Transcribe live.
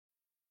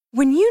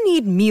When you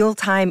need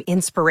mealtime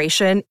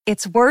inspiration,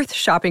 it's worth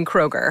shopping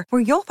Kroger,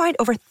 where you'll find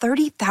over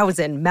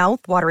 30,000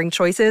 mouth-watering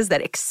choices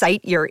that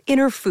excite your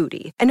inner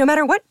foodie. And no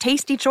matter what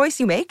tasty choice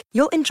you make,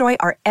 you'll enjoy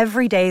our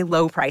everyday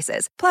low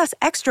prices, plus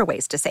extra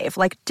ways to save,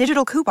 like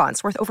digital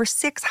coupons worth over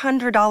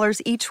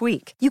 $600 each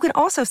week. You can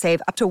also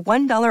save up to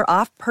 $1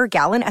 off per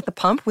gallon at the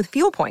pump with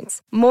fuel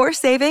points. More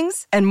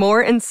savings and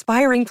more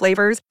inspiring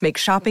flavors make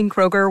shopping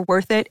Kroger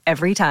worth it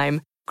every time.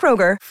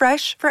 Kroger,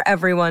 fresh for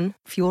everyone.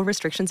 Fuel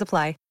restrictions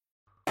apply.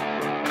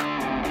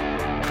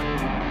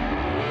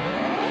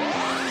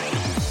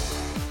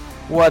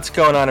 What's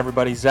going on,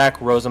 everybody? Zach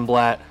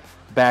Rosenblatt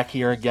back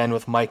here again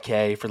with Mike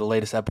K for the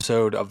latest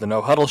episode of the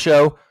No Huddle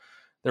Show.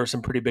 There was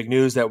some pretty big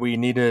news that we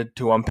needed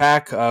to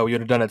unpack. We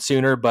would have done it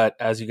sooner, but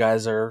as you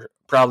guys are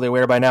probably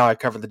aware by now, I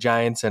covered the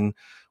Giants, and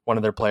one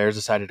of their players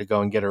decided to go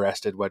and get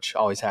arrested, which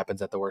always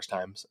happens at the worst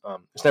times.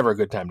 It's never a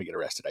good time to get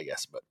arrested, I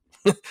guess. But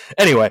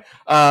anyway,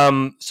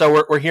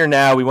 so we're here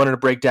now. We wanted to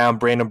break down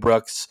Brandon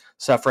Brooks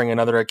suffering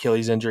another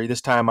Achilles injury,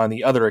 this time on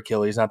the other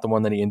Achilles, not the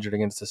one that he injured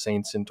against the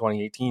Saints in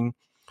 2018.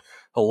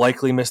 He'll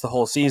likely miss the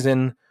whole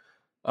season.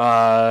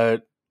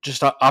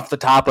 Just off the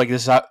top, like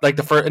this, like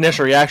the first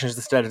initial reaction is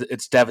that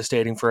it's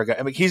devastating for a guy.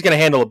 I mean, he's going to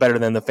handle it better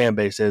than the fan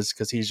base is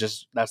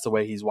because that's the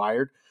way he's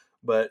wired.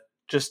 But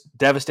just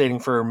devastating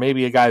for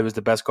maybe a guy who was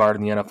the best guard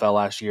in the NFL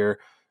last year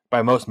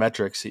by most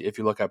metrics. If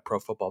you look at Pro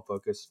Football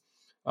Focus,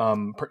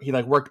 he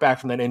worked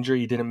back from that injury.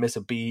 He didn't miss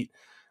a beat.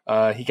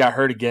 He got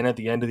hurt again at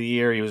the end of the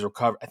year. He was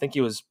I think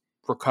he was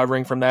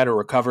recovering from that or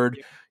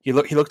recovered. He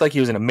looked like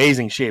he was in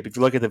amazing shape. If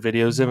you look at the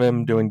videos of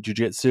him doing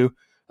jiu-jitsu,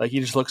 like he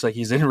just looks like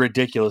he's in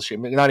ridiculous shape.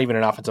 Not even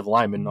an offensive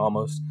lineman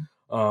almost.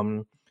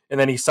 And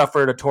then he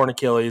suffered a torn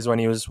Achilles when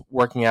he was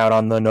working out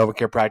on the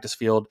NovaCare practice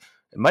field.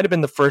 It might have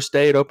been the first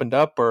day it opened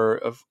up or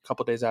a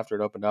couple days after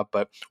it opened up.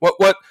 But what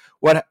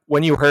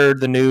when you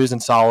heard the news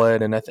and saw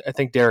it, and I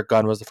think Derek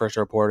Gunn was the first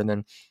to report,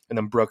 and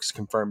then Brooks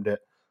confirmed it.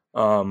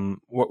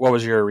 What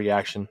was your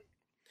reaction?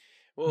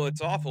 Well,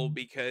 it's awful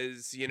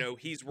because,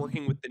 he's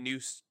working with the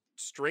new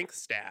strength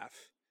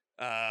staff.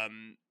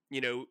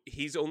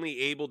 He's only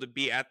able to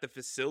be at the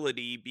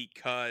facility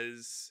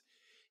because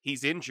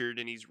he's injured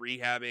and he's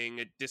rehabbing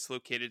a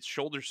dislocated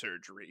shoulder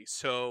surgery.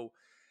 So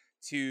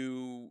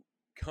to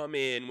come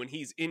in when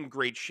he's in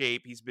great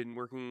shape, he's been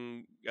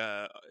working,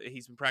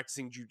 he's been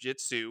practicing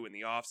jiu-jitsu in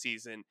the off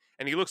season,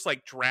 and he looks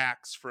like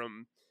Drax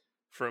from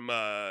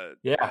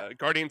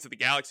Guardians of the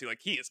Galaxy. Like,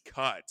 he is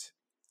cut.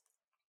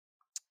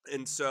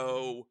 And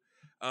so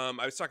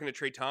I was talking to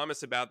Trey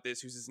Thomas about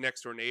this, who's his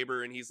next door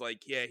neighbor, and he's like,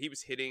 yeah, he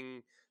was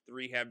hitting the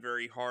rehab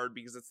very hard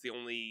because that's the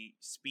only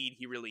speed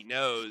he really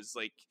knows.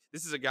 Like,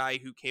 this is a guy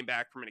who came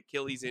back from an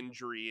Achilles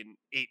injury in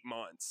 8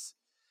 months,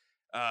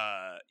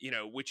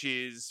 which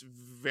is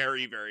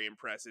very, very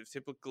impressive.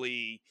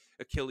 Typically,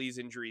 Achilles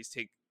injuries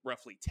take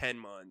roughly 10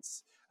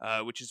 months.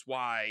 Which is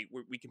why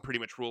we can pretty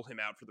much rule him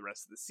out for the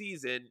rest of the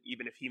season,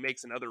 even if he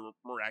makes another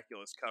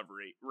miraculous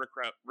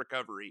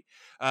recovery.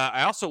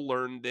 I also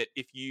learned that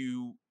if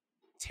you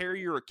tear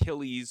your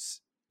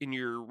Achilles in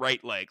your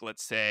right leg,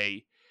 let's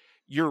say,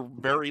 you're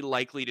very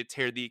likely to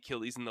tear the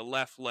Achilles in the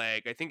left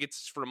leg. I think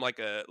it's from like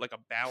a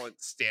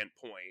balance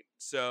standpoint.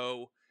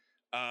 So,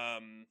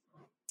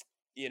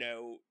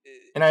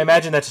 and I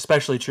imagine that's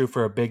especially true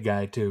for a big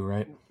guy too,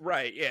 right?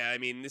 Right. Yeah. I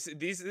mean, this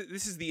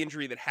is the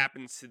injury that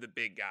happens to the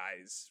big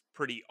guys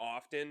pretty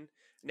often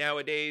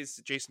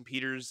nowadays. Jason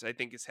Peters, I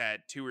think, has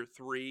had 2 or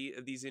 3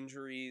 of these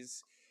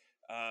injuries.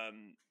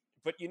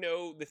 But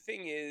the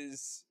thing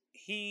is,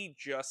 he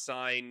just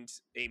signed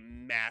a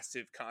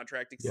massive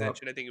contract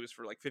extension. Yep. I think it was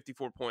for like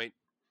 $54.2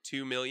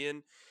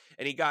 million,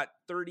 and he got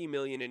 $30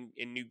 million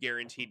in new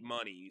guaranteed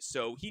money.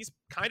 So he's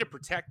kind of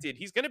protected.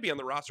 He's going to be on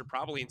the roster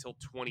probably until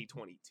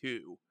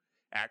 2022,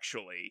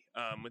 actually,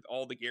 with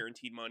all the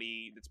guaranteed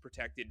money that's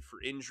protected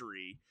for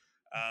injury.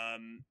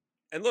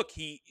 And look,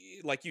 he,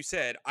 like you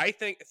said,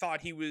 thought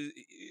he was,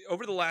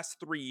 over the last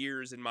 3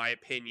 years, in my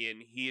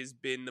opinion, he has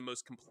been the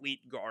most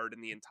complete guard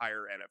in the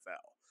entire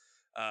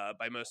NFL.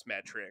 By most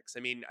metrics.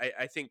 I mean,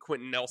 I think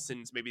Quentin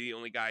Nelson's maybe the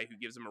only guy who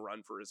gives him a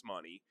run for his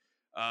money.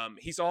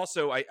 He's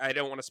also, I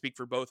don't want to speak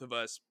for both of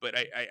us, but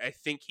I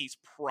think he's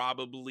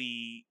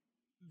probably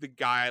the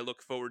guy I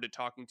look forward to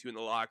talking to in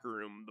the locker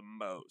room the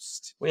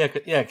most. Well,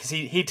 yeah, because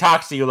he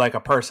talks to you like a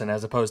person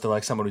as opposed to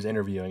like someone who's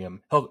interviewing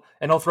him.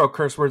 He'll throw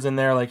curse words in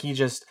there, like and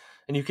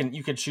you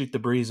can shoot the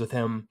breeze with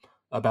him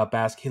about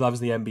basketball. He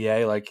loves the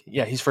NBA. Like,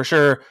 yeah, he's for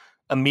sure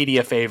a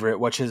media favorite,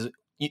 which is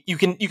you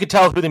can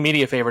tell who the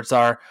media favorites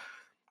are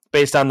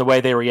based on the way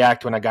they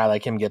react when a guy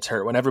like him gets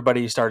hurt. When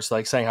everybody starts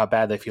like saying how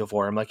bad they feel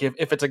for him, like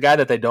if it's a guy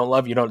that they don't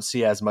love, you don't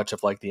see as much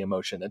of like the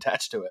emotion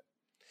attached to it.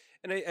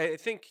 And I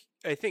think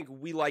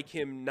we like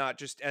him not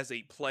just as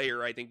a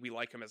player. I think we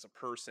like him as a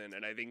person,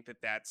 and I think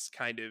that's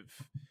kind of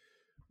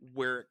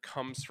where it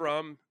comes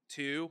from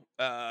too.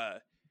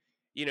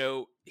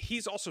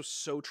 He's also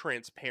so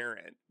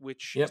transparent,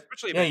 which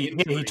especially he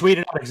tweeted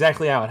out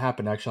exactly how it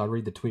happened. Actually, I'll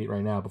read the tweet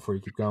right now before you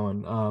keep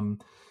going.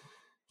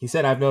 He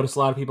said, "I've noticed a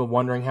lot of people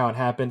wondering how it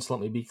happened, so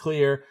let me be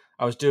clear.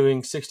 I was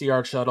doing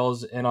 60-yard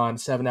shuttles, and on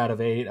 7 out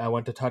of 8, I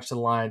went to touch the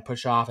line,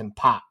 push off, and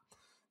pop.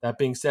 That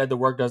being said, the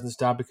work doesn't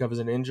stop because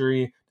of an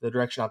injury. The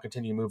direction I'll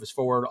continue to move is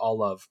forward. All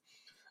love.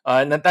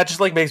 And that just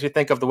like makes me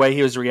think of the way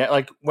he was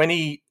like when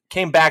he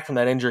came back from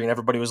that injury, and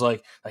everybody was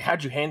like,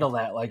 how'd you handle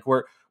that? Like,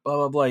 we're blah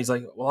blah blah. He's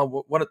like,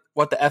 well,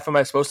 what the f am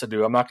I supposed to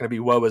do? I'm not going to be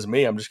woe is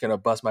me. I'm just going to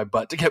bust my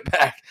butt to get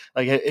back.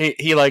 Like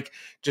he like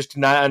just did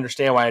not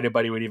understand why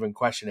anybody would even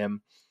question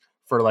him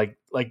for like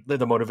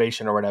the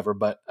motivation or whatever.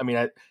 But I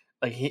mean,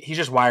 he's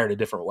just wired a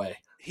different way.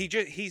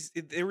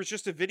 There was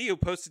just a video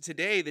posted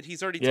today that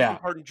he's already Yeah.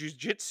 taken part in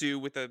jiu-jitsu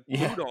with a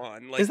Yeah. boot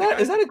on. Like, is that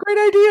a great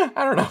idea?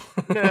 I don't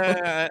know.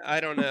 Nah,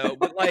 I don't know.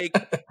 But like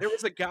there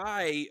was a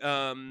guy,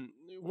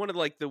 one of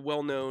like the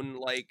well-known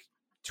like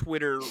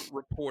Twitter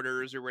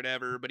reporters or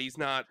whatever, but he's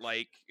not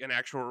like an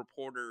actual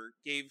reporter,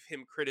 gave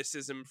him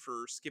criticism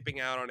for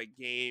skipping out on a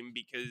game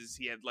because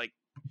he had like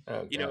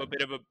Oh, you know, a God.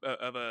 bit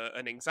of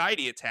an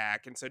anxiety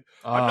attack, and said,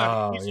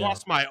 Oh, he's yeah.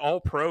 lost my all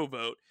pro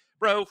vote.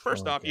 Bro,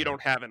 first Oh, off, you God.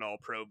 don't have an all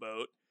pro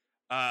vote.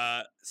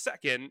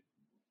 Second,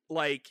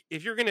 like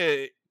if you're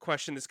gonna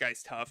question this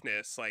guy's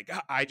toughness, like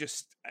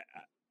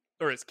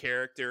or his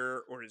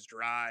character or his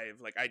drive,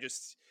 like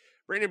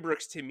Brandon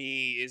Brooks to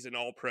me is an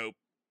all pro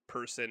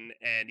person,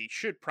 and he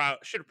should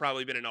have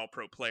probably been an all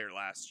pro player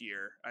last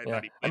year. I Yeah.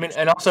 thought he I mean, finished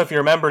and also if you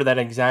remember, that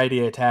anxiety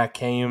attack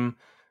came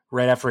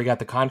right after he got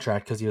the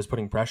contract because he was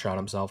putting pressure on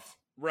himself.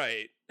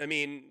 right. I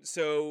mean,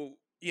 so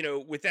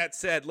with that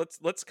said,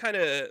 let's kind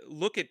of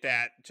look at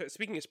that.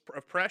 Speaking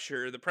of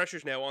pressure, the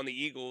pressure's now on the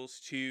Eagles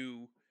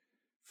to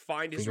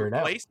find his Figure it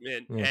out.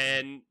 replacement, Yeah.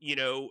 and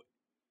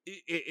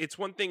it's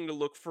one thing to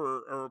look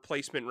for a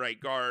replacement right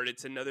guard.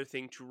 It's another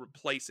thing to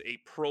replace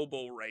a Pro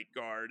Bowl right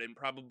guard and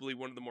probably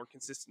one of the more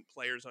consistent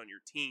players on your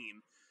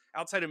team.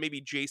 Outside of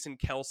maybe Jason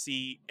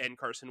Kelsey and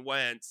Carson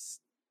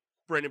Wentz,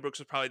 Brandon Brooks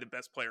was probably the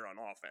best player on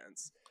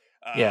offense.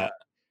 Yeah.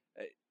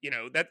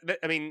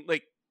 I mean,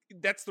 like,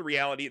 that's the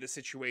reality of the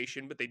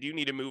situation, but they do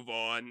need to move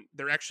on.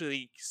 They're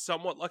actually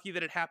somewhat lucky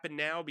that it happened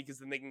now, because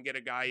then they can get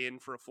a guy in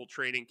for a full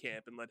training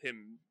camp and let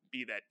him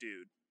be that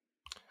dude.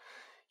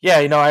 Yeah,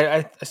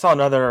 I saw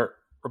another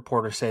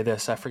reporter say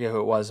this. I forget who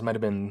it was. It might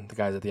have been the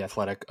guys at The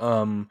Athletic.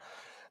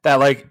 That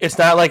like it's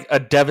not like a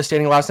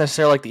devastating loss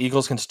necessarily. Like the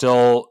Eagles can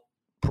still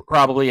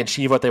probably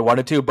achieve what they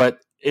wanted to, but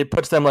it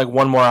puts them like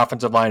one more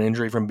offensive line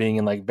injury from being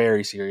in like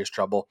very serious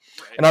trouble.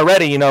 Right. And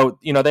already,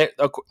 they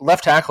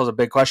left tackle is a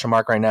big question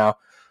mark right now.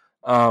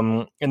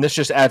 And this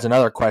just adds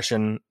another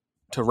question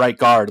to right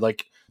guard.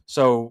 Like,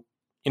 so,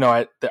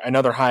 I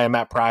know they're high on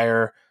Matt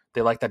Pryor.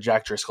 They like that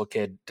Jack Driscoll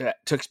kid.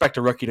 To expect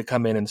a rookie to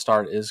come in and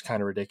start is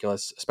kind of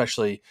ridiculous,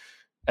 especially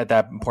at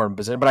that important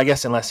position. But I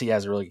guess unless he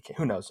has a really good,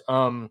 who knows?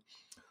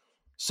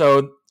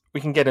 So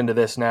we can get into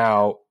this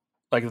now.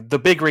 Like the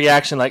big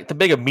reaction, like the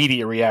big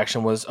immediate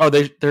reaction was, oh,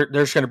 they're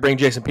just going to bring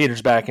Jason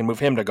Peters back and move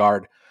him to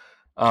guard.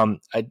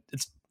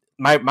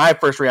 My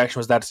first reaction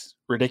was that's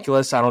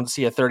ridiculous. I don't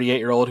see a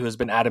 38-year-old who has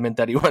been adamant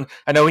that he won.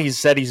 I know he's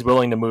said he's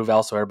willing to move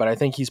elsewhere, but I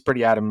think he's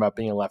pretty adamant about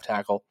being a left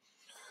tackle.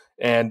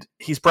 And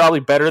he's probably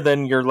better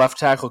than your left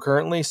tackle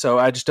currently, so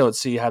I just don't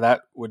see how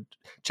that would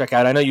check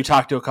out. I know you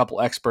talked to a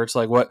couple experts.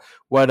 Like, what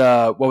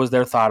was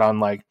their thought on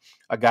like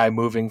a guy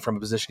moving from a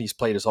position he's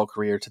played his whole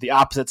career to the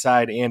opposite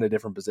side and a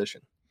different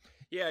position?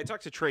 Yeah, I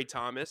talked to Trey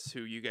Thomas,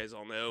 who you guys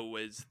all know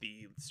was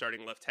the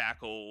starting left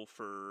tackle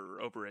for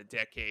over a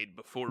decade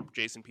before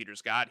Jason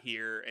Peters got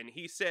here, and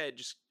he said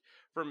just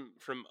from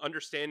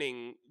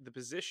understanding the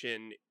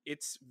position,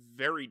 it's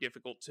very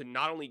difficult to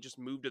not only just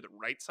move to the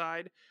right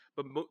side,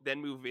 but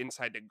then move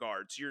inside to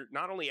guard. So you're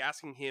not only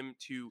asking him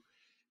to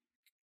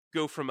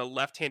go from a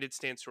left-handed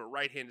stance to a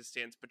right-handed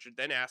stance, but you're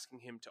then asking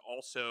him to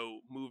also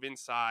move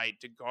inside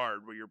to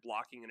guard, where you're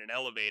blocking in an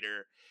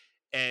elevator.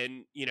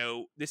 And,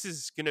 this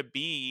is going to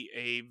be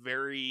a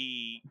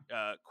very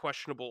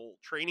questionable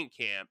training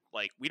camp.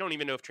 Like, we don't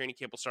even know if training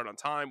camp will start on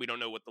time. We don't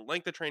know what the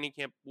length of training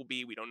camp will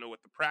be. We don't know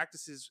what the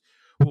practices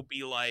will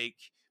be like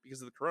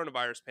because of the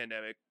coronavirus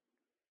pandemic.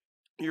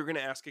 You're going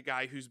to ask a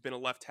guy who's been a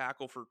left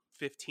tackle for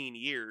 15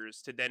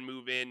 years to then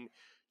move in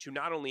to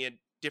not only a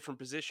different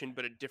position,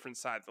 but a different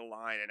side of the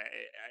line. And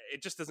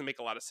it just doesn't make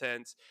a lot of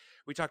sense.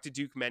 We talked to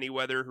Duke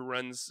Manyweather, who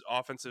runs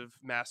offensive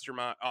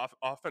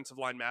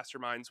line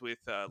masterminds with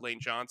Lane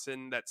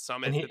Johnson, that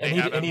summit that they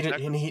have.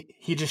 And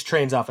he just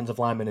trains offensive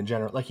linemen in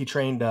general. Like he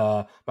trained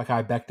Mekhi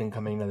Becton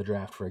coming into the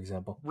draft, for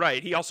example.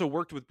 Right. He also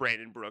worked with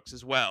Brandon Brooks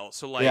as well.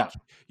 So like,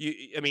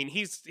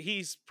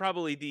 he's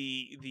probably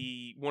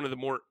the one of the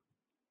more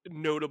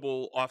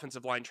notable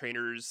offensive line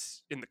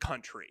trainers in the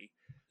country.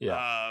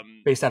 Yeah.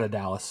 Based out of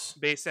Dallas.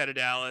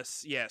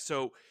 Yeah.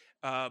 So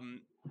I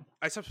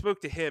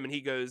spoke to him, and he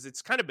goes,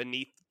 it's kind of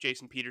beneath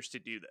Jason Peters to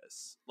do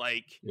this.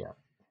 Like, yeah.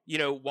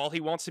 While he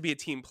wants to be a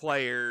team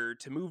player,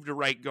 to move to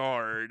right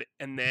guard,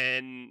 and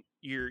then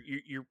you're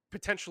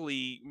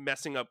potentially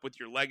messing up with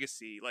your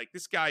legacy. Like,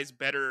 this guy's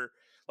better,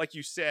 like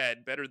you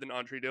said, better than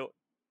Andre Dillard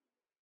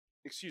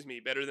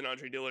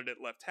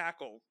at left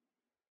tackle.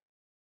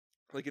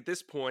 Like, at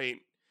this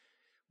point,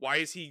 Why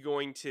is he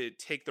going to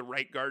take the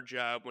right guard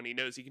job when he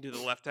knows he can do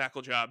the left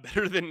tackle job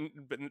better than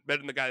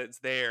the guy that's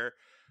there?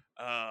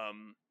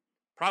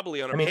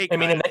 Probably on a pay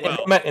cut as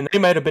well. And they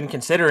might have been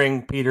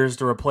considering Peters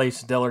to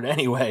replace Dillard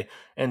anyway,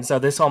 and so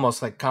this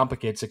almost like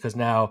complicates it because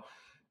now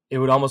it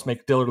would almost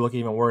make Dillard look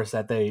even worse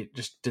that they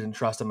just didn't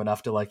trust him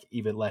enough to like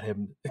even let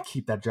him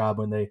keep that job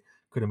when they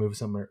could have moved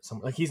somewhere.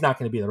 Like he's not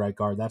going to be the right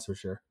guard, that's for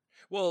sure.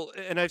 Well,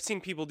 and I've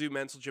seen people do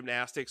mental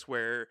gymnastics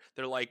where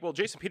they're like, well,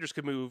 Jason Peters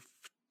could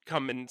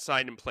come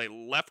inside and play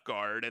left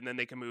guard, and then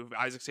they can move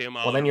Isaac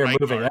Seumalo. Well, then you're right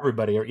moving guard.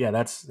 everybody. Yeah,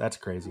 that's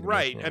crazy.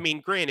 Right. Yeah. I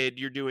mean, granted,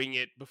 you're doing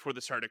it before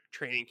the start of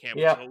training camp,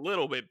 which is a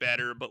little bit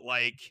better, but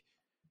like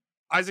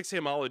Isaac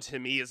Seumalo to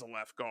me is a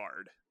left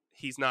guard.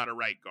 He's not a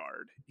right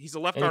guard. He's a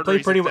left guard.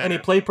 And he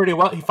played pretty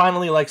well. He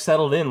finally like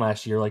settled in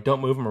last year. Like,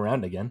 don't move him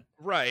around again.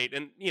 Right.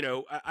 And, you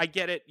know, I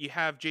get it. You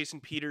have Jason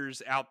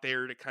Peters out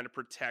there to kind of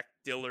protect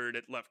Dillard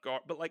at left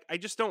guard. But, like, I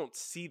just don't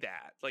see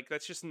that. Like,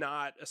 that's just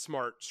not a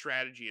smart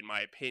strategy, in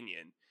my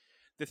opinion.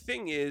 The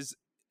thing is,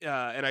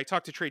 and I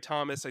talked to Trey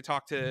Thomas, I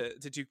talked to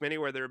Duke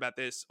Manyweather about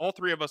this. All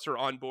three of us are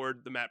on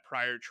board the Matt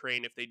Pryor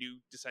train if they do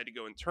decide to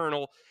go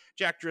internal.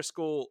 Jack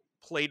Driscoll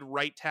played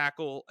right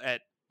tackle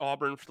at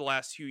Auburn for the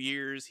last 2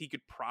 years. He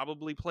could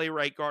probably play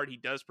right guard. He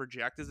does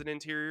project as an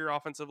interior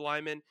offensive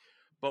lineman,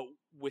 but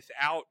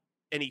without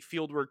any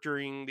field work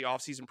during the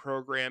offseason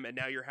program, and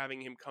now you're having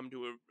him come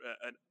to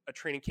a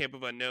training camp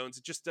of unknowns.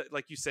 It just,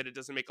 like you said, it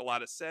doesn't make a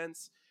lot of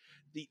sense.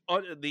 The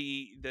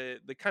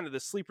kind of the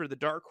sleeper, the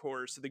dark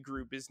horse of the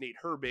group is Nate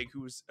Herbig,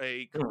 who's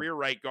a career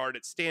right guard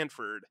at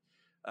Stanford.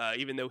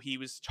 Even though he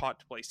was taught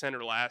to play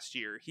center last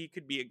year, he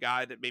could be a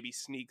guy that maybe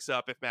sneaks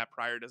up if Matt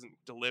Pryor doesn't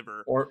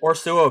deliver. Or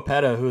Sua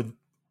Opeta, who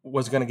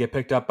was going to get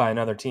picked up by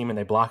another team and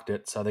they blocked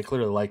it, so they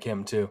clearly like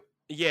him too.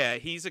 Yeah,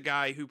 he's a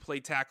guy who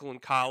played tackle in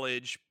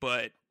college,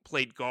 but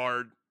played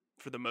guard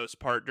for the most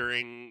part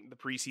during the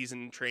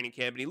preseason training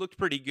camp, and he looked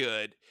pretty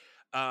good.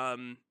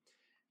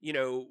 You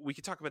know, we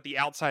could talk about the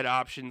outside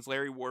options.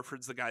 Larry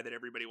Warford's the guy that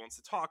everybody wants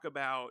to talk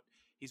about.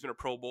 He's been a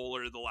Pro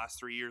Bowler the last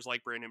 3 years,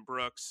 like Brandon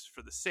Brooks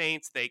for the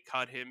Saints. They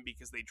cut him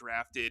because they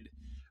drafted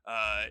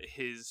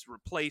his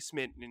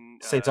replacement in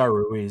Cesar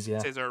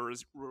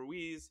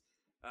Ruiz,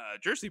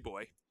 Jersey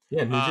boy.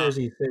 Yeah, New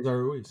Jersey,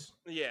 Cesar Ruiz.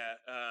 Yeah,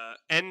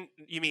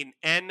 you mean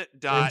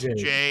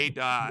N.J.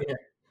 Yeah.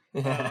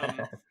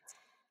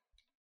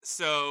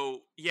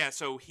 So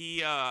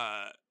he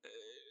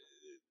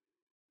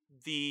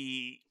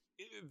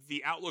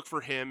the outlook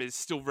for him is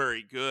still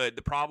very good.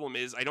 The problem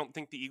is I don't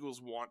think the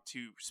Eagles want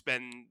to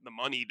spend the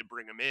money to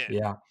bring him in.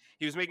 Yeah.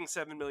 He was making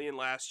 $7 million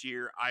last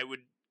year. I would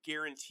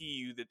guarantee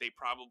you that they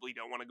probably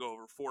don't want to go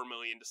over $4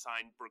 million to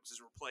sign Brooks's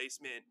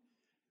replacement.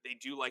 They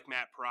do like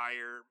Matt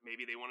Pryor.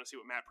 Maybe they want to see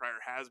what Matt Pryor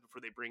has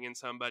before they bring in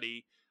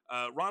somebody.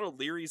 Ronald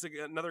Leary's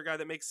another guy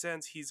that makes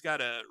sense. He's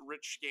got a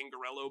Rich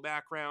Gangarello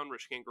background.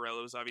 Rich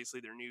Gangarello is obviously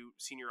their new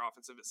senior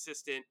offensive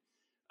assistant.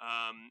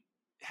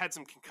 Had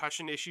some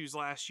concussion issues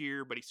last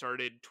year, but he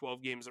started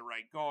 12 games at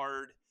right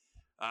guard.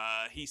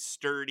 He's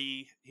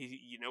sturdy.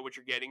 You know what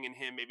you're getting in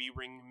him. Maybe you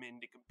bring him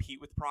in to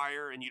compete with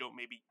Pryor, and you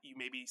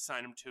maybe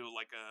sign him to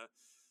like a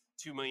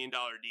 $2 million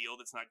deal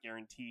that's not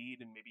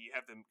guaranteed, and maybe you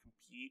have them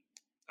compete.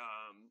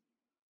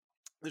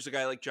 There's a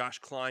guy like Josh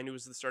Klein who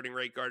was the starting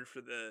right guard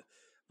for the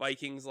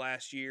Vikings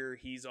last year.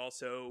 He's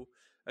also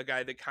a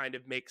guy that kind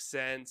of makes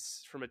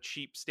sense from a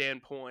cheap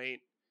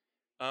standpoint.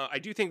 I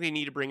do think they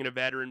need to bring in a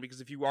veteran because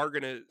if you are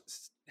going to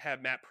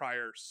have Matt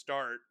Pryor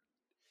start,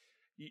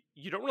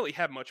 you don't really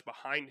have much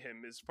behind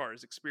him as far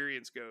as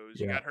experience goes.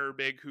 Yeah. You got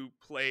Herbig, who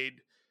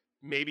played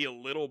maybe a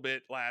little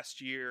bit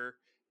last year.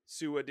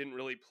 Sua didn't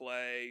really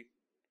play.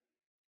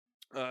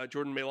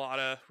 Jordan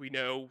Mailata, we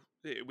know.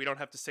 We don't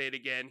have to say it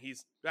again.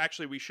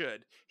 We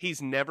should.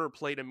 He's never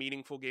played a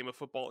meaningful game of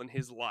football in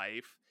his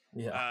life.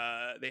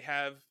 Yeah. They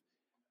have,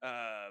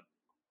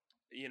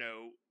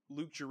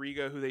 Luke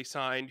Juriga, who they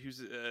signed,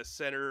 who's a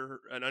center,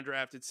 an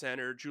undrafted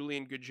center.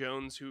 Julian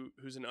Good-Jones,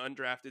 who's an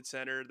undrafted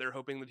center. They're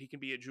hoping that he can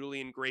be a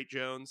Julian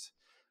Great-Jones.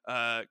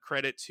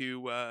 Credit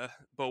to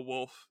Bo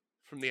Wolf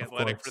from The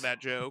Athletic for that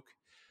joke.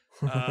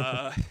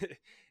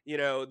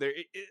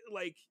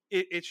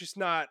 It's just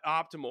not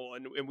optimal.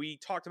 And we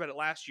talked about it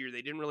last year.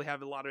 They didn't really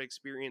have a lot of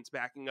experience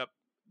backing up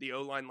the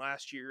O-line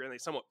last year, and they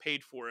somewhat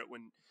paid for it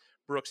when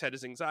Brooks had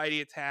his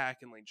anxiety attack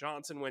and Lane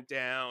Johnson went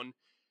down.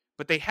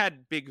 But they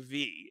had Big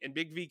V, and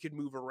Big V could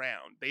move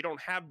around. They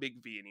don't have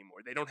Big V anymore.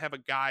 They don't have a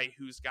guy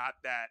who's got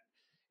that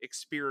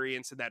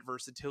experience and that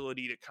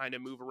versatility to kind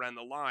of move around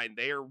the line.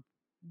 They are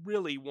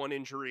really one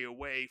injury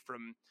away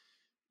from,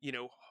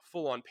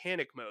 full-on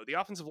panic mode. The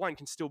offensive line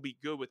can still be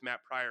good with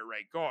Matt Pryor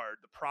right guard.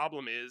 The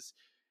problem is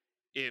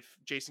if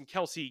Jason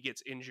Kelce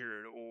gets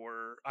injured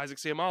or Isaac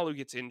Seumalo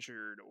gets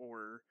injured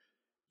or,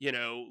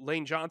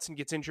 Lane Johnson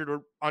gets injured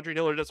or Andre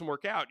Dillard doesn't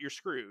work out, you're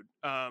screwed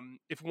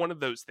if one of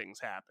those things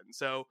happen.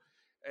 So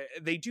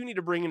they do need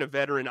to bring in a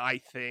veteran, I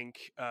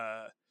think.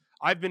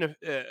 I've been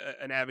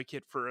an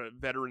advocate for a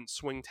veteran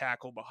swing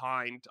tackle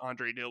behind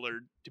Andre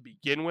Dillard to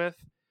begin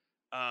with.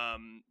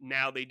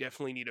 Now they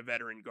definitely need a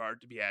veteran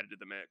guard to be added to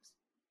the mix.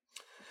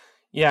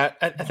 Yeah,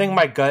 I think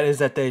my gut is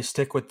that they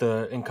stick with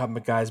the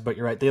incumbent guys, but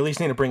you're right. They at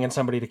least need to bring in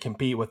somebody to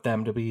compete with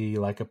them to be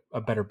like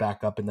a better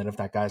backup. And then if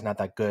that guy's not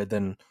that good,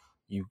 then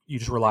you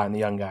just rely on the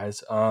young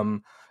guys.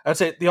 I'd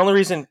say the only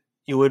reason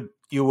you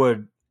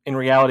would in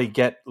reality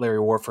get Larry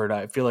Warford,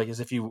 I feel like,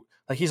 is if you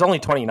like he's only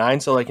 29,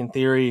 so like in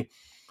theory,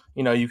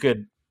 you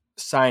could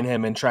sign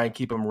him and try and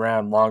keep him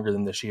around longer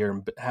than this year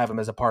and have him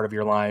as a part of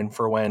your line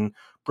for when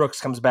Brooks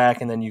comes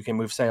back, and then you can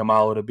move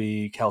Sayamalo to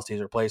be Kelsey's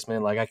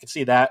replacement. Like I could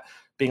see that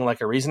being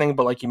like a reasoning,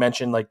 but like you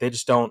mentioned, like they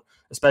just don't,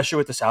 especially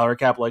with the salary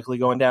cap likely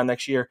going down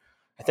next year.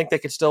 I think they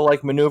could still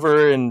like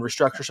maneuver and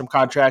restructure some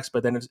contracts,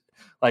 but then it's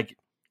like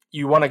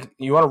you want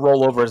to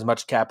roll over as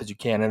much cap as you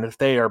can, and if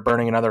they are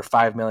burning another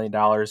 $5 million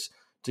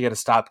to get a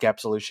stopgap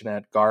solution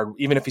at guard,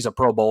 even if he's a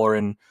Pro Bowler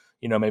and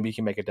maybe he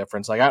can make a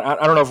difference. Like I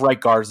don't know if right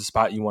guard is the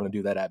spot you want to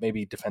do that at.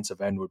 Maybe defensive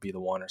end would be the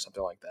one or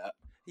something like that.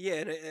 Yeah,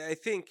 and I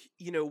think,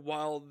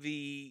 while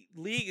the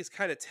league is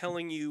kind of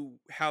telling you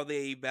how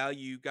they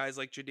value guys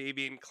like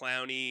Jadeveon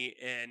Clowney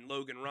and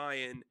Logan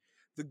Ryan,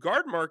 the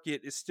guard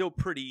market is still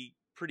pretty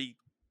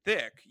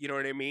thick, you know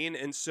what I mean?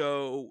 And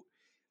so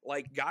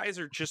like guys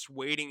are just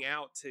waiting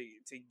out to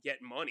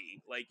get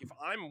money. Like if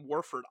I'm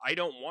Warford, I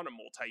don't want a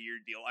multi-year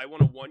deal. I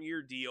want a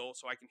 1-year deal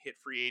so I can hit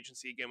free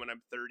agency again when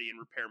I'm 30 and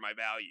repair my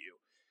value.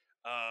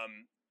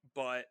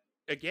 But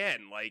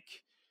again, like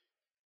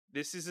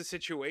this is a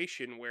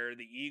situation where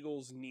the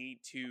Eagles need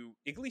to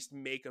at least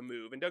make a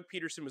move. And Doug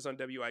Peterson was on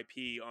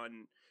WIP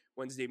on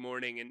Wednesday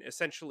morning and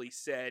essentially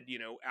said,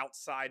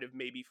 outside of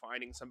maybe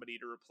finding somebody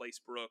to replace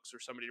Brooks or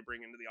somebody to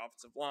bring into the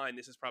offensive line,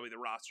 this is probably the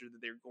roster that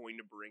they're going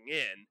to bring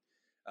in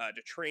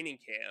to training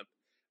camp.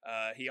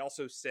 He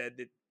also said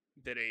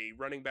that a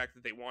running back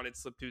that they wanted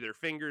slipped through their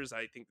fingers.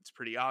 I think it's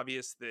pretty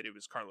obvious that it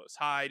was Carlos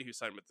Hyde, who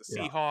signed with the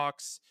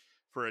Seahawks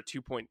for a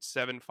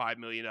 $2.75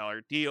 million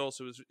deal.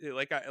 So it was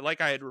like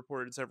I had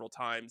reported several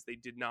times, they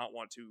did not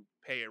want to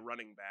pay a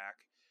running back.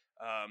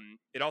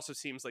 It also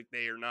seems like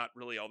they are not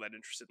really all that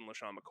interested in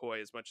LaShawn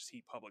McCoy as much as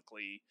he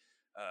publicly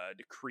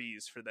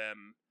decrees for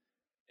them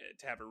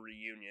to have a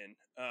reunion.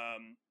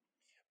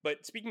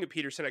 But speaking of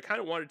Peterson, I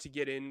kind of wanted to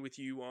get in with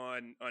you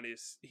on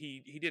his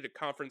he did a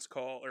conference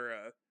call or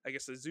I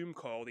guess a Zoom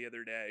call the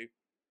other day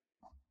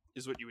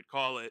is what you would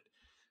call it.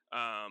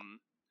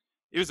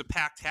 It was a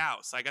packed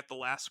house. I got the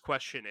last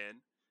question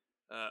in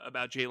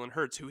about Jalen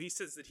Hurts, who he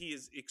says that he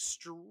is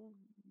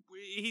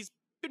he's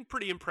been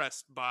pretty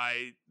impressed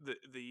by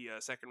the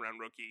second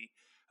round rookie.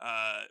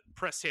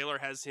 Press Taylor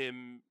has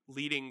him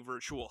leading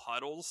virtual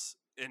huddles,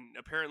 and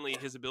apparently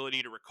his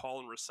ability to recall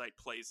and recite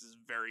plays is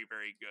very,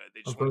 very good.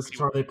 They just want to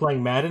see. Are they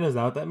playing Madden? Is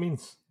that what that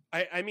means?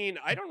 I mean,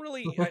 I didn't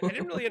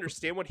really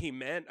understand what he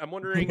meant. I'm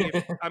wondering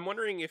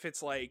if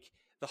it's like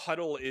the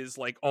huddle is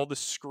like all the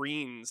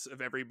screens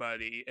of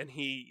everybody, and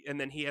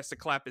then he has to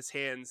clap his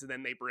hands, and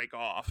then they break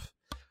off,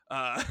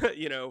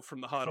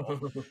 from the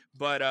huddle.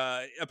 But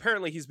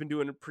apparently he's been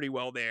doing pretty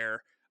well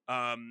there.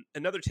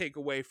 Another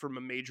takeaway from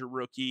a major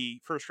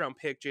rookie, first round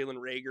pick, Jalen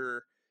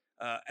Reagor,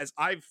 as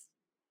I've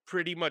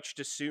pretty much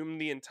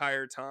assumed the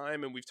entire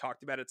time, and we've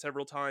talked about it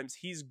several times,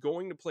 he's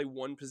going to play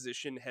one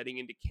position heading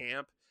into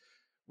camp.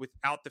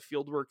 Without the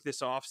field work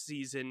this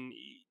offseason,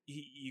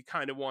 you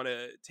kind of want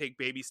to take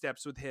baby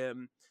steps with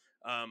him.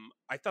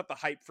 I thought the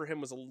hype for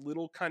him was a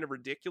little kind of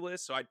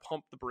ridiculous, so I'd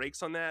pump the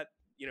brakes on that.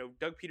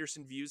 Doug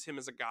Peterson views him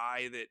as a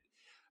guy that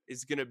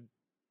is going to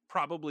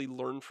probably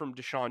learn from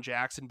Deshaun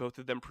Jackson. Both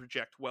of them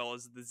project well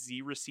as the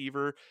Z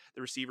receiver,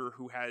 the receiver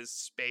who has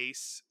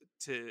space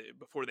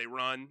before they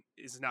run,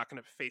 is not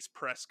going to face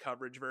press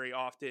coverage very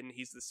often.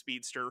 He's the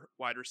speedster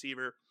wide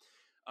receiver.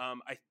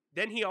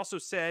 Then he also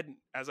said,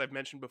 as I've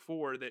mentioned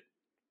before, that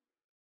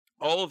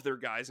all of their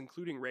guys,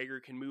 including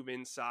Reagor, can move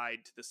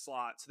inside to the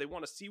slot. So they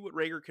want to see what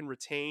Reagor can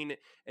retain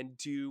and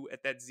do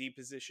at that Z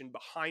position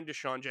behind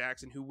Deshaun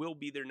Jackson, who will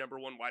be their number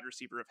one wide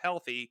receiver if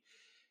healthy.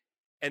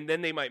 And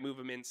then they might move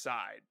him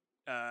inside.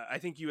 I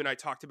think you and I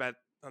talked about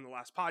on the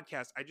last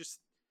podcast.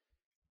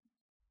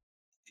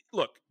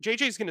 Look,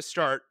 JJ's going to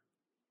start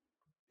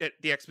at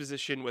the X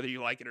position, whether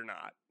you like it or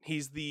not.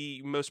 He's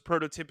the most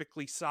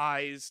prototypically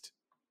sized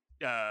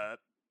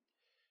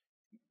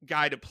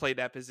guy to play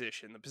that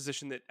position, the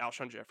position that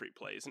Alshon Jeffrey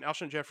plays. And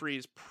Alshon Jeffrey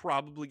is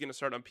probably going to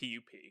start on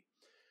PUP.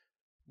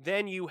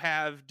 Then you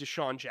have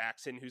Deshaun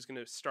Jackson, who's going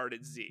to start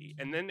at Z.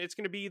 And then it's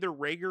going to be either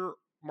Reagor,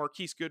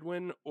 Marquise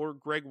Goodwin, or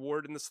Greg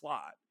Ward in the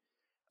slot.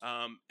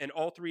 And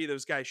all three of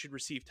those guys should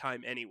receive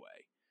time anyway.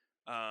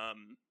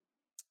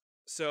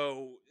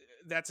 So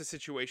that's a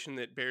situation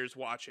that bears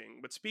watching.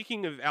 But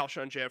speaking of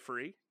Alshon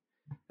Jeffrey,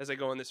 as I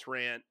go on this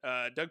rant,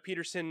 Doug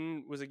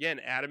Peterson was again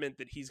adamant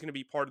that he's going to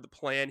be part of the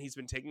plan. He's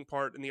been taking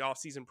part in the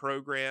offseason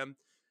program,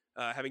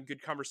 having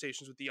good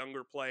conversations with the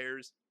younger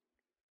players.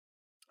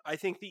 I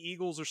think the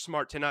Eagles are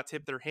smart to not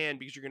tip their hand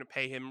because you're going to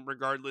pay him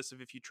regardless of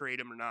if you trade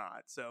him or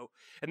not. So,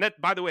 and that,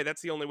 by the way,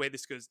 that's the only way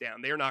this goes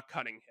down. They are not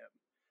cutting him.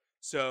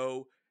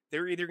 So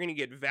they're either going to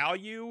get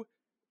value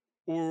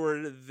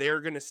or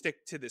they're going to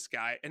stick to this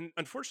guy. And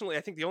unfortunately,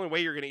 I think the only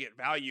way you're going to get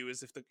value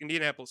is if the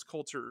Indianapolis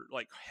Colts are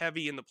like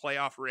heavy in the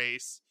playoff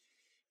race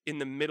in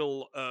the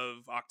middle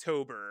of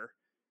October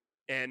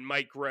and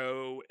Mike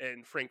Groh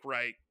and Frank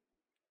Reich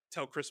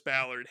tell Chris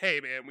Ballard,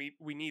 hey man,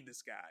 we need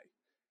this guy.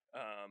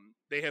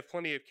 They have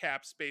plenty of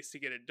cap space to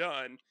get it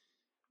done.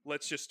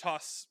 Let's just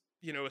toss,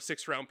 a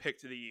 6th-round pick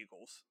to the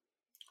Eagles.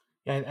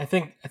 Yeah, I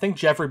think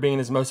Jeffrey being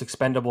his most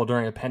expendable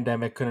during a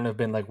pandemic couldn't have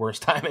been like worse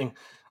timing.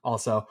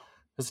 Also,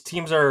 because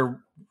teams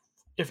are,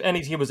 if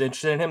any team was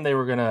interested in him, they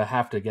were gonna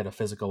have to get a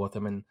physical with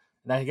him, and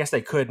I guess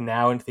they could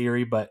now in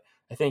theory. But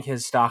I think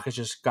his stock has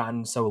just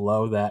gotten so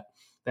low that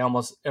it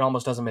almost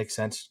doesn't make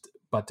sense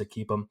but to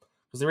keep him.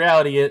 Because the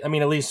reality is, I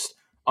mean, at least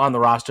on the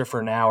roster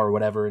for now or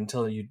whatever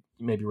until you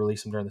maybe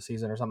release him during the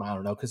season or something. I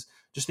don't know, because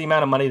just the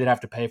amount of money they'd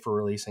have to pay for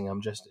releasing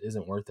him just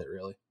isn't worth it,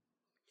 really.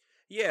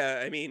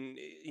 Yeah, I mean,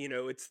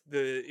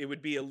 it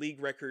would be a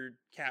league record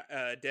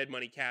dead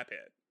money cap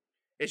hit.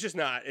 It's just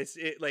not.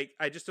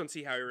 I just don't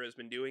see how Aro's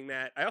been doing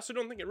that. I also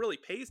don't think it really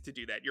pays to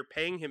do that. You're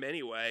paying him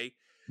anyway.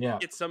 Yeah,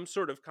 Get some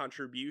sort of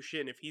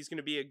contribution if he's going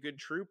to be a good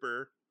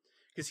trooper.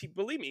 Because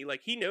believe me,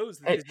 he knows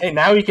that. Hey,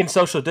 now he can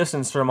social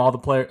distance from all the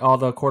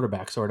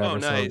quarterbacks or whatever. Oh,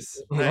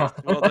 nice, so, nice,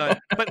 well done.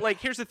 But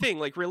here's the thing: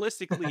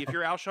 realistically, if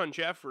you're Alshon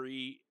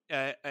Jeffrey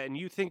and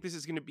you think this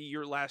is going to be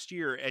your last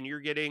year, and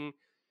you're getting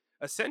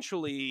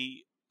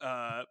essentially,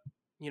 a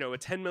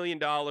 $10 million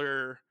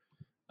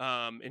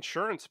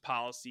insurance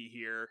policy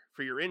here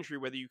for your injury,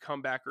 whether you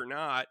come back or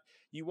not,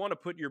 you want to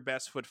put your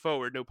best foot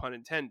forward, no pun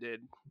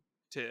intended,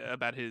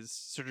 about his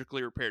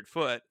surgically repaired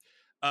foot.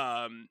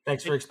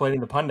 Thanks for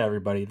explaining the pun to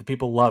everybody. The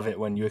people love it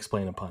when you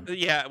explain a pun.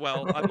 Yeah,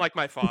 well, unlike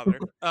my father,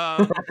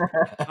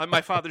 I'm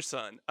my father's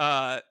son.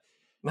 I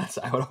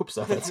would hope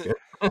so. That's good.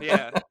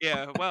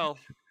 yeah. Well,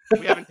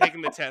 we haven't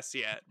taken the test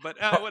yet, but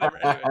whatever.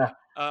 Anyway,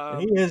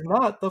 he is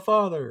not the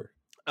father.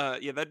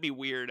 Yeah, that'd be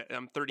weird.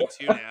 I'm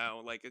 32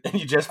 now.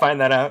 You just find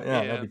that out?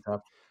 Yeah, that'd be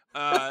tough.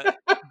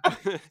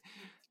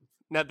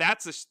 Now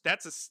that's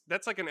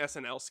like an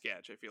SNL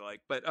sketch, I feel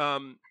like. But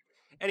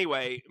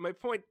anyway, my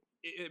point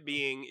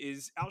being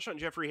is Alshon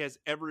Jeffrey has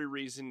every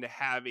reason to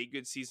have a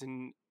good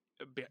season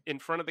in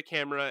front of the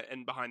camera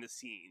and behind the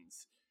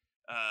scenes.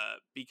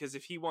 Because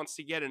if he wants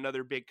to get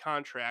another big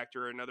contract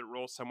or another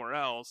role somewhere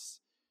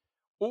else,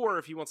 or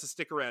if he wants to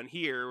stick around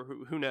here,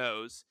 who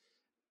knows,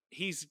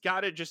 he's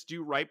got to just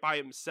do right by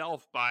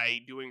himself by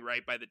doing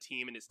right by the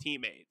team and his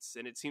teammates.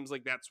 And it seems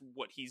like that's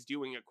what he's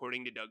doing,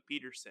 according to Doug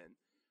Peterson.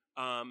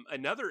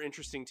 Another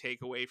interesting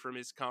takeaway from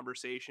his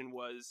conversation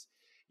was,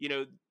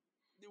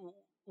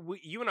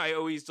 you and I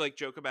always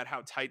joke about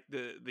how tight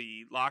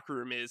the locker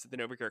room is at the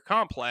Novacare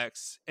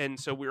complex, and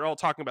so we're all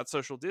talking about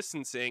social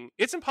distancing.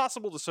 It's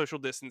impossible to social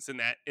distance in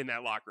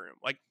that locker room,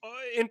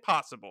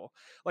 impossible.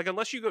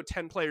 Unless you go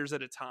 10 players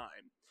at a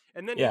time,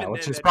 and then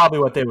which is probably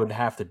what they would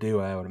have to do,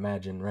 I would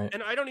imagine, right?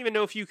 And I don't even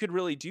know if you could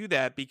really do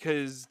that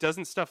because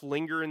doesn't stuff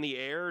linger in the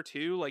air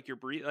too? Like you're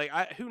breathing,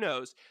 who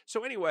knows?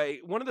 So anyway,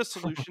 one of the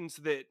solutions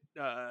that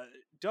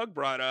Doug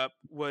brought up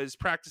was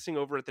practicing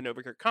over at the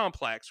Novacare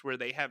complex, where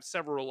they have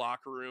several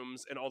locker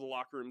rooms, and all the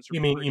locker rooms are.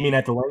 You mean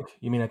at the link?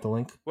 You mean at the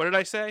link? What did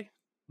I say?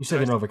 You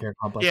said the Novacare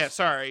complex. Yeah,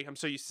 sorry, I'm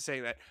so used to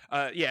saying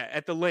that. Yeah,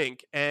 at the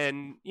link,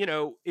 and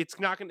it's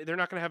not gonna. They're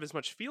not gonna have as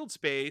much field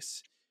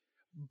space,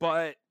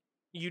 but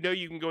you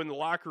can go in the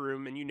locker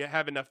room and you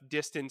have enough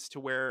distance to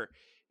where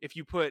if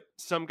you put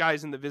some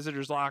guys in the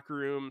visitors locker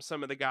room,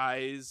 some of the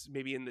guys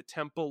maybe in the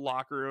Temple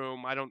locker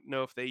room, I don't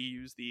know if they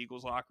use the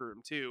Eagles locker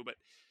room too, but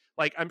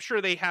I'm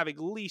sure they have at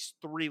least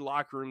 3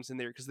 locker rooms in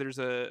there because there's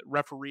a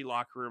referee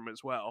locker room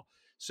as well.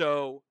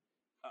 So,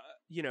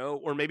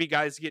 or maybe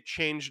guys get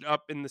changed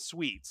up in the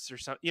suites or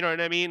something, you know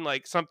what I mean?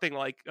 Something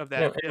of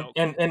that.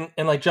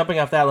 And jumping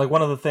off that,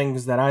 one of the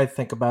things that I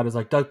think about is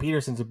Doug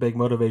Peterson's a big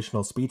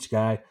motivational speech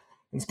guy.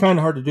 It's kind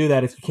of hard to do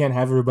that if you can't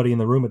have everybody in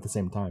the room at the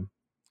same time.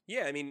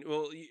 Yeah, I mean,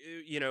 well,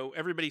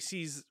 everybody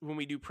sees when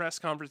we do press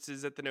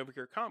conferences at the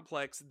Novacare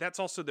complex, that's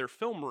also their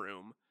film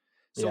room.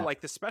 So,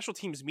 the special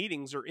teams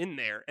meetings are in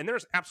there, and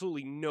there's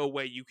absolutely no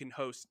way you can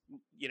host,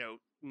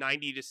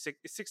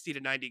 60 to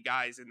 90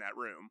 guys in that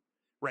room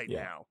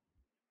now.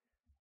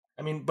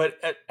 I mean, but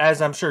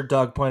as I'm sure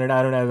Doug pointed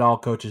out, and all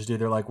coaches do,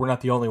 they're we're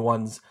not the only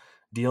ones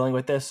dealing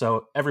with this,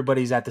 so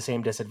everybody's at the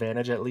same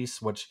disadvantage at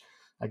least, which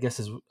I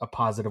guess is a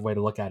positive way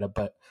to look at it.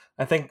 But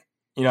I think,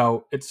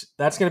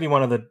 that's going to be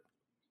one of the,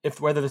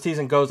 whether the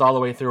season goes all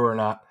the way through or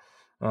not,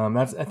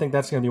 I think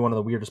that's going to be one of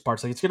the weirdest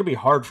parts. It's going to be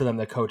hard for them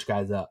to coach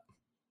guys up.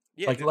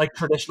 Yeah,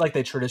 like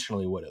they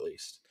traditionally would, at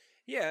least.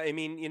 Yeah. I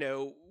mean,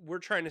 we're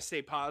trying to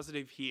stay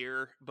positive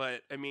here,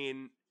 but I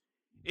mean,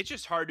 it's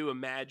just hard to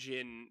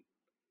imagine,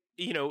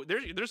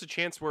 there's a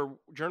chance where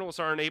journalists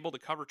aren't able to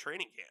cover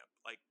training camp.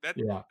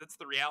 That's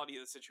the reality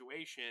of the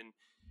situation.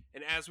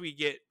 And as we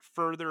get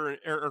further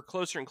or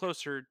closer and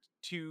closer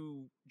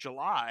to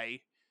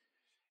July,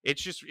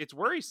 it's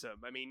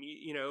worrisome. I mean,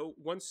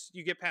 once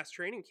you get past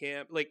training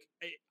camp,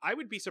 I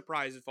would be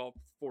surprised if all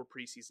 4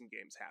 preseason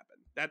games happen.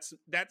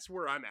 That's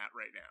where I'm at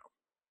right now.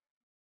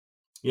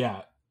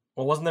 Yeah.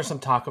 Well, wasn't there some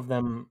talk of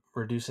them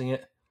reducing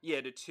it?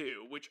 Yeah, to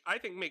 2, which I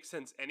think makes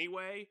sense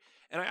anyway.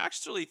 And I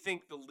actually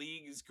think the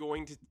league is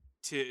going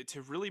to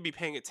really be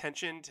paying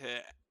attention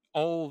to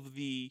all of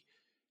the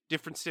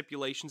different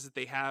stipulations that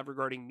they have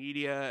regarding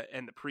media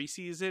and the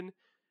preseason,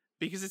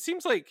 because it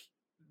seems like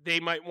they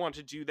might want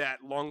to do that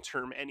long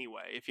term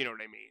anyway, if you know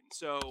what I mean.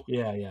 So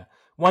Yeah.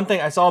 One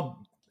thing I saw,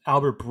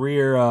 Albert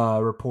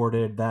Breer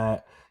reported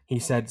that he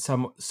said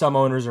some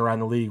owners around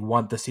the league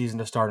want the season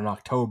to start in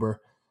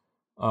October,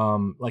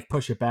 like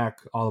push it back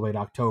all the way to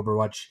October.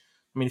 Which,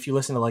 I mean, if you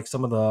listen to like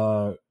some of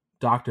the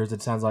doctors,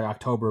 it sounds like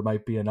October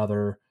might be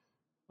another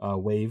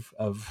wave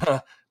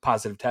of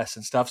positive tests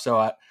and stuff.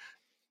 So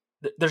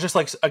there's just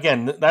like,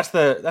 again, that's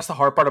the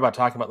hard part about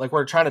talking about, like,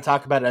 we're trying to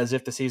talk about it as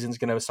if the season's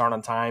going to start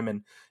on time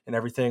and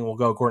everything will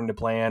go according to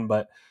plan.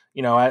 But,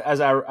 you know, as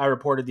I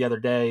reported the other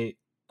day,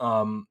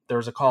 there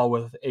was a call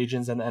with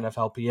agents and the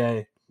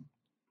NFLPA.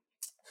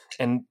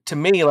 And to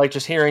me, like,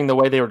 just hearing the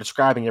way they were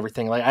describing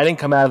everything, like, I didn't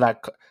come out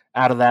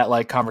of that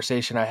like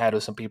conversation I had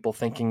with some people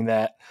thinking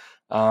that,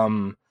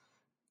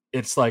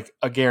 it's like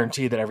a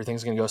guarantee that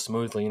everything's going to go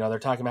smoothly. You know, they're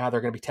talking about how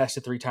they're going to be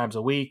tested 3 times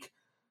a week.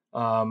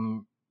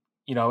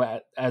 You know,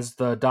 as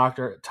the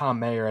doctor, Tom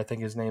Mayer, I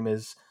think his name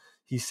is,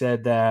 he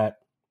said that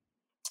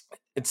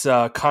it's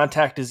a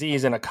contact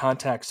disease and a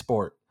contact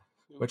sport,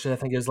 which I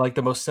think is like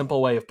the most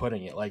simple way of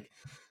putting it. Like,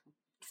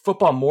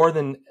 football, more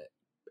than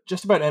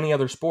just about any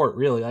other sport,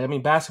 really. I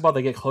mean, basketball,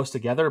 they get close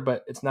together,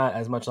 but it's not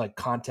as much like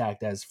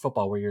contact as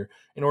football, where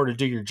in order to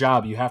do your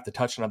job, you have to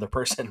touch another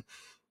person.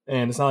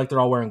 And it's not like they're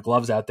all wearing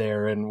gloves out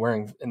there and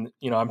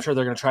you know, I'm sure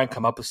they're going to try and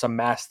come up with some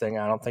mask thing.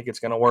 I don't think it's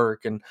going to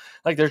work. And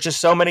like, there's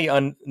just so many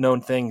unknown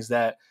things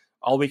that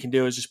all we can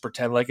do is just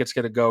pretend like it's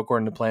going to go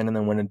according to plan. And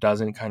then when it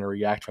doesn't, kind of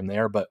react from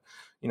there. But,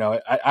 you know,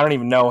 I don't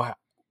even know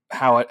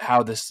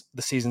how the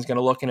season's going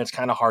to look. And it's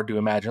kind of hard to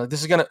imagine. Like,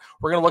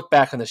 we're going to look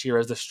back on this year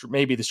as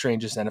maybe the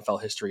strangest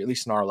NFL history, at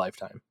least in our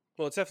lifetime.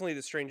 Well, it's definitely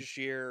the strangest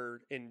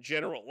year in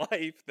general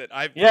life that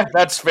I've. Yeah,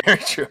 that's very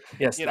true.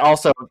 Yes, you know,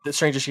 also the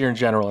strangest year in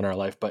general in our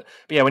life. But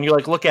yeah, when you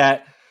like look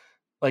at,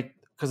 like,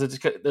 because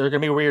there are going to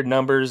be weird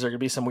numbers, there are going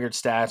to be some weird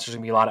stats. There's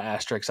going to be a lot of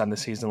asterisks on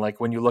this season.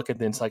 Like, when you look at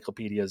the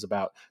encyclopedias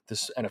about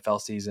this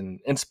NFL season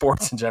and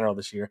sports in general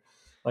this year,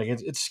 like,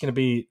 it's just going to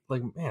be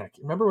like, man,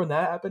 remember when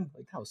that happened?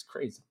 Like, that was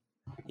crazy.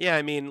 Yeah,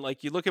 I mean,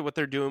 like, you look at what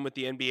they're doing with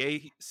the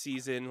NBA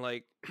season.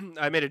 Like,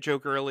 I made a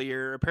joke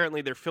earlier.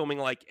 Apparently, they're filming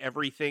like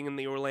everything in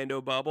the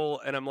Orlando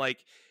bubble, and I'm like,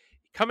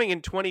 coming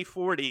in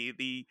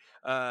 2040,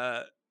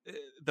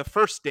 the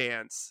first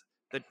dance,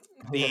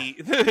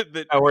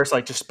 the where it's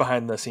like just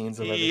behind the scenes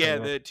of everything. Yeah,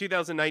 the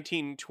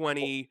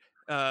 2019-20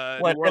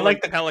 New Orleans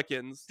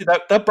Pelicans.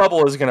 That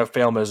bubble is going to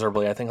fail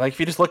miserably, I think. Like, if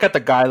you just look at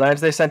the guidelines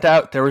they sent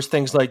out, there was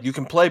things like, you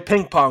can play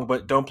ping pong,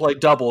 but don't play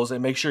doubles,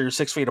 and make sure you're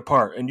 6 feet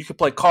apart. And you can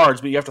play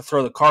cards, but you have to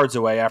throw the cards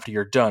away after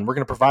you're done. We're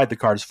going to provide the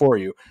cards for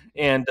you.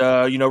 And,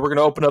 you know, we're going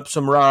to open up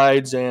some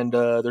rides, and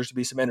there's going to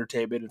be some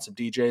entertainment and some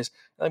DJs.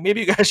 Like, maybe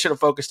you guys should have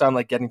focused on,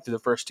 like, getting through the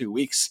first 2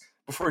 weeks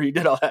before you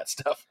did all that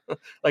stuff.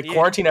 Like,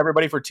 quarantine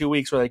everybody for 2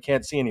 weeks where they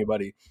can't see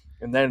anybody,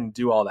 and then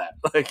do all that.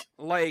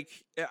 Like,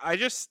 I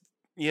just,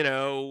 you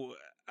know,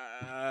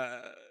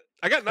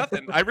 I got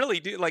nothing. I really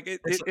do. Like,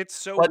 it's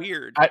so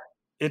weird. I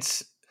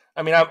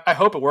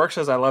hope it works,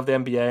 as I love the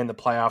NBA, and the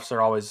playoffs are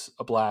always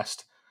a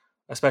blast,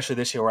 especially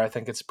this year where I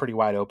think it's pretty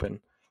wide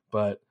open.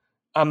 But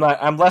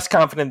I'm less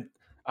confident.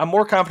 I'm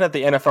more confident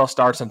the NFL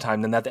starts on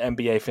time than that the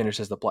NBA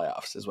finishes the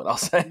playoffs, is what I'll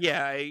say.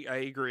 Yeah, I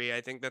agree.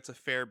 I think that's a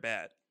fair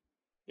bet.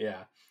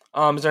 Yeah.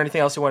 Is there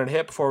anything else you wanted to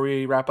hit before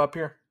we wrap up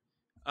here?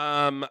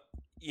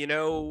 You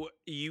know,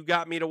 you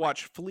got me to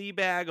watch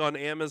Fleabag on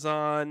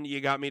Amazon.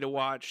 You got me to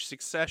watch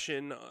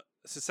Succession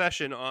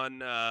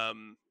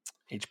on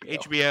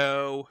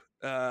HBO.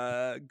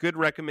 Good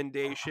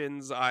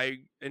recommendations. I,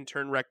 in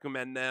turn,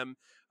 recommend them.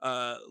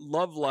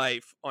 Love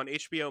Life on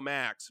HBO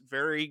Max.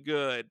 Very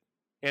good.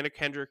 Anna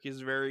Kendrick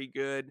is very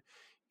good.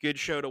 Good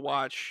show to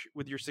watch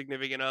with your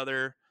significant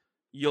other.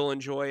 You'll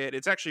enjoy it.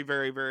 It's actually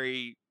very,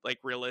 very, like,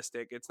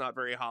 realistic. It's not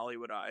very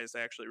Hollywoodized. I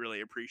actually really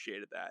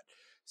appreciated that.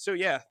 So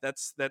yeah,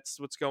 that's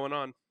what's going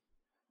on.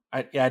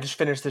 I just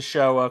finished this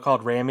show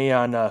called Rami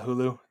on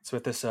Hulu. It's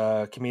with this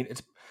comedian.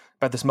 It's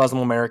about this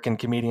Muslim American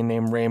comedian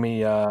named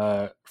Rami.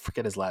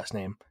 Forget his last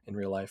name in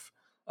real life.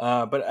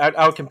 But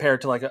I would compare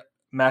it to like a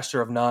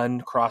Master of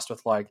None crossed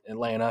with like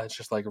Atlanta. It's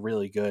just like a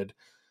really good,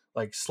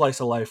 like,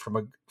 slice of life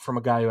from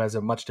a guy who has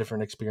a much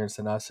different experience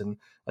than us, and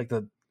like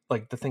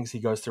the things he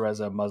goes through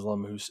as a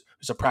Muslim who's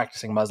a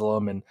practicing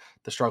Muslim, and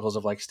the struggles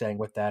of like staying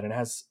with that, and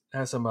has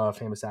some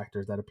famous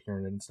actors that appear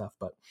in it and stuff.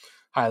 But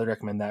highly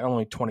recommend that.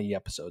 Only 20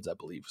 episodes, I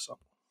believe, so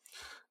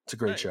it's a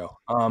great show.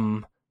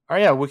 All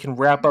right, yeah, we can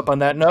wrap up on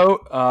that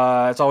note.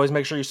 As always,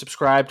 make sure you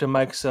subscribe to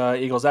Mike's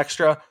Eagles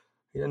Extra.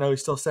 You know,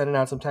 he's still sending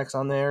out some texts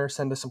on there.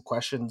 Send us some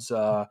questions.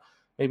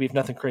 Maybe if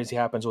nothing crazy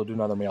happens, we'll do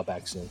another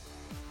mailbag soon.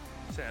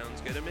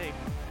 Sounds good to me.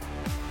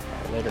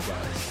 All right, later,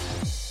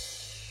 guys.